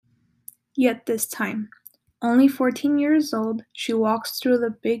Yet this time, only 14 years old, she walks through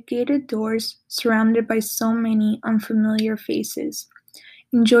the big gated doors, surrounded by so many unfamiliar faces.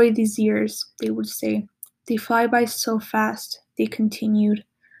 "Enjoy these years," they would say. "They fly by so fast," they continued.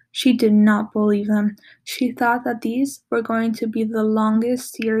 She did not believe them. She thought that these were going to be the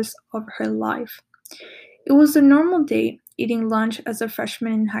longest years of her life. It was a normal day, eating lunch as a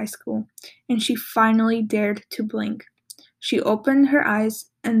freshman in high school, and she finally dared to blink. She opened her eyes,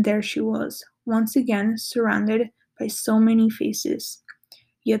 and there she was, once again surrounded by so many faces.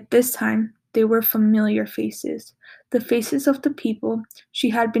 Yet this time they were familiar faces, the faces of the people she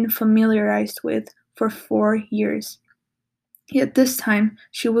had been familiarized with for 4 years. Yet this time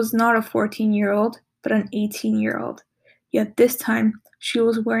she was not a 14-year-old, but an 18-year-old. Yet this time she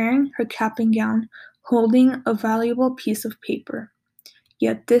was wearing her cap and gown, holding a valuable piece of paper.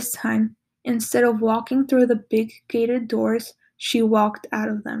 Yet this time, instead of walking through the big gated doors, she walked out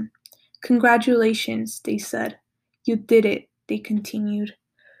of them. "Congratulations," they said. "You did it," they continued.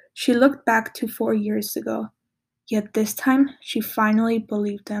 She looked back to 4 years ago. Yet this time she finally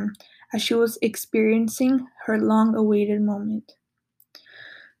believed them, as she was experiencing her long-awaited moment.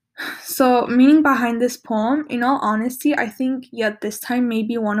 So, meaning behind this poem, in all honesty, I think Yet This Time may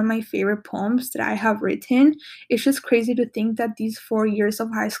be one of my favorite poems that I have written. It's just crazy to think that these 4 years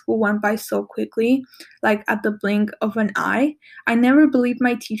of high school went by so quickly, like at the blink of an eye. I never believed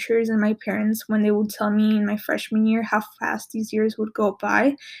my teachers and my parents when they would tell me in my freshman year how fast these years would go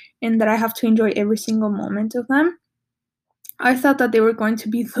by and that I have to enjoy every single moment of them. I thought that they were going to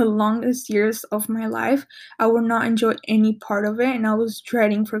be the longest years of my life. I would not enjoy any part of it, and I was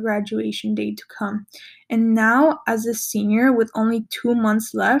dreading for graduation day to come. And now, as a senior with only 2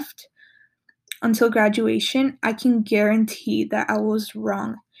 months left until graduation, I can guarantee that I was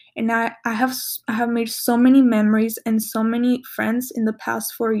wrong. And I have made so many memories and so many friends in the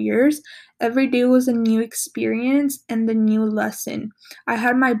past 4 years. Every day was a new experience and a new lesson. I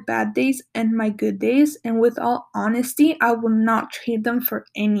had my bad days and my good days, and with all honesty, I will not trade them for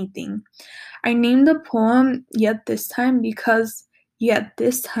anything. I named the poem Yet This Time because, yet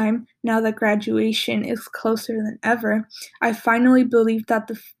this time, now that graduation is closer than ever, I finally believe that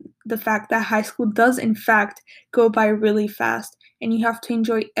the fact that high school does, in fact, go by really fast, and you have to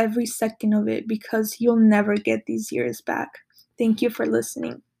enjoy every second of it because you'll never get these years back. Thank you for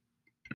listening.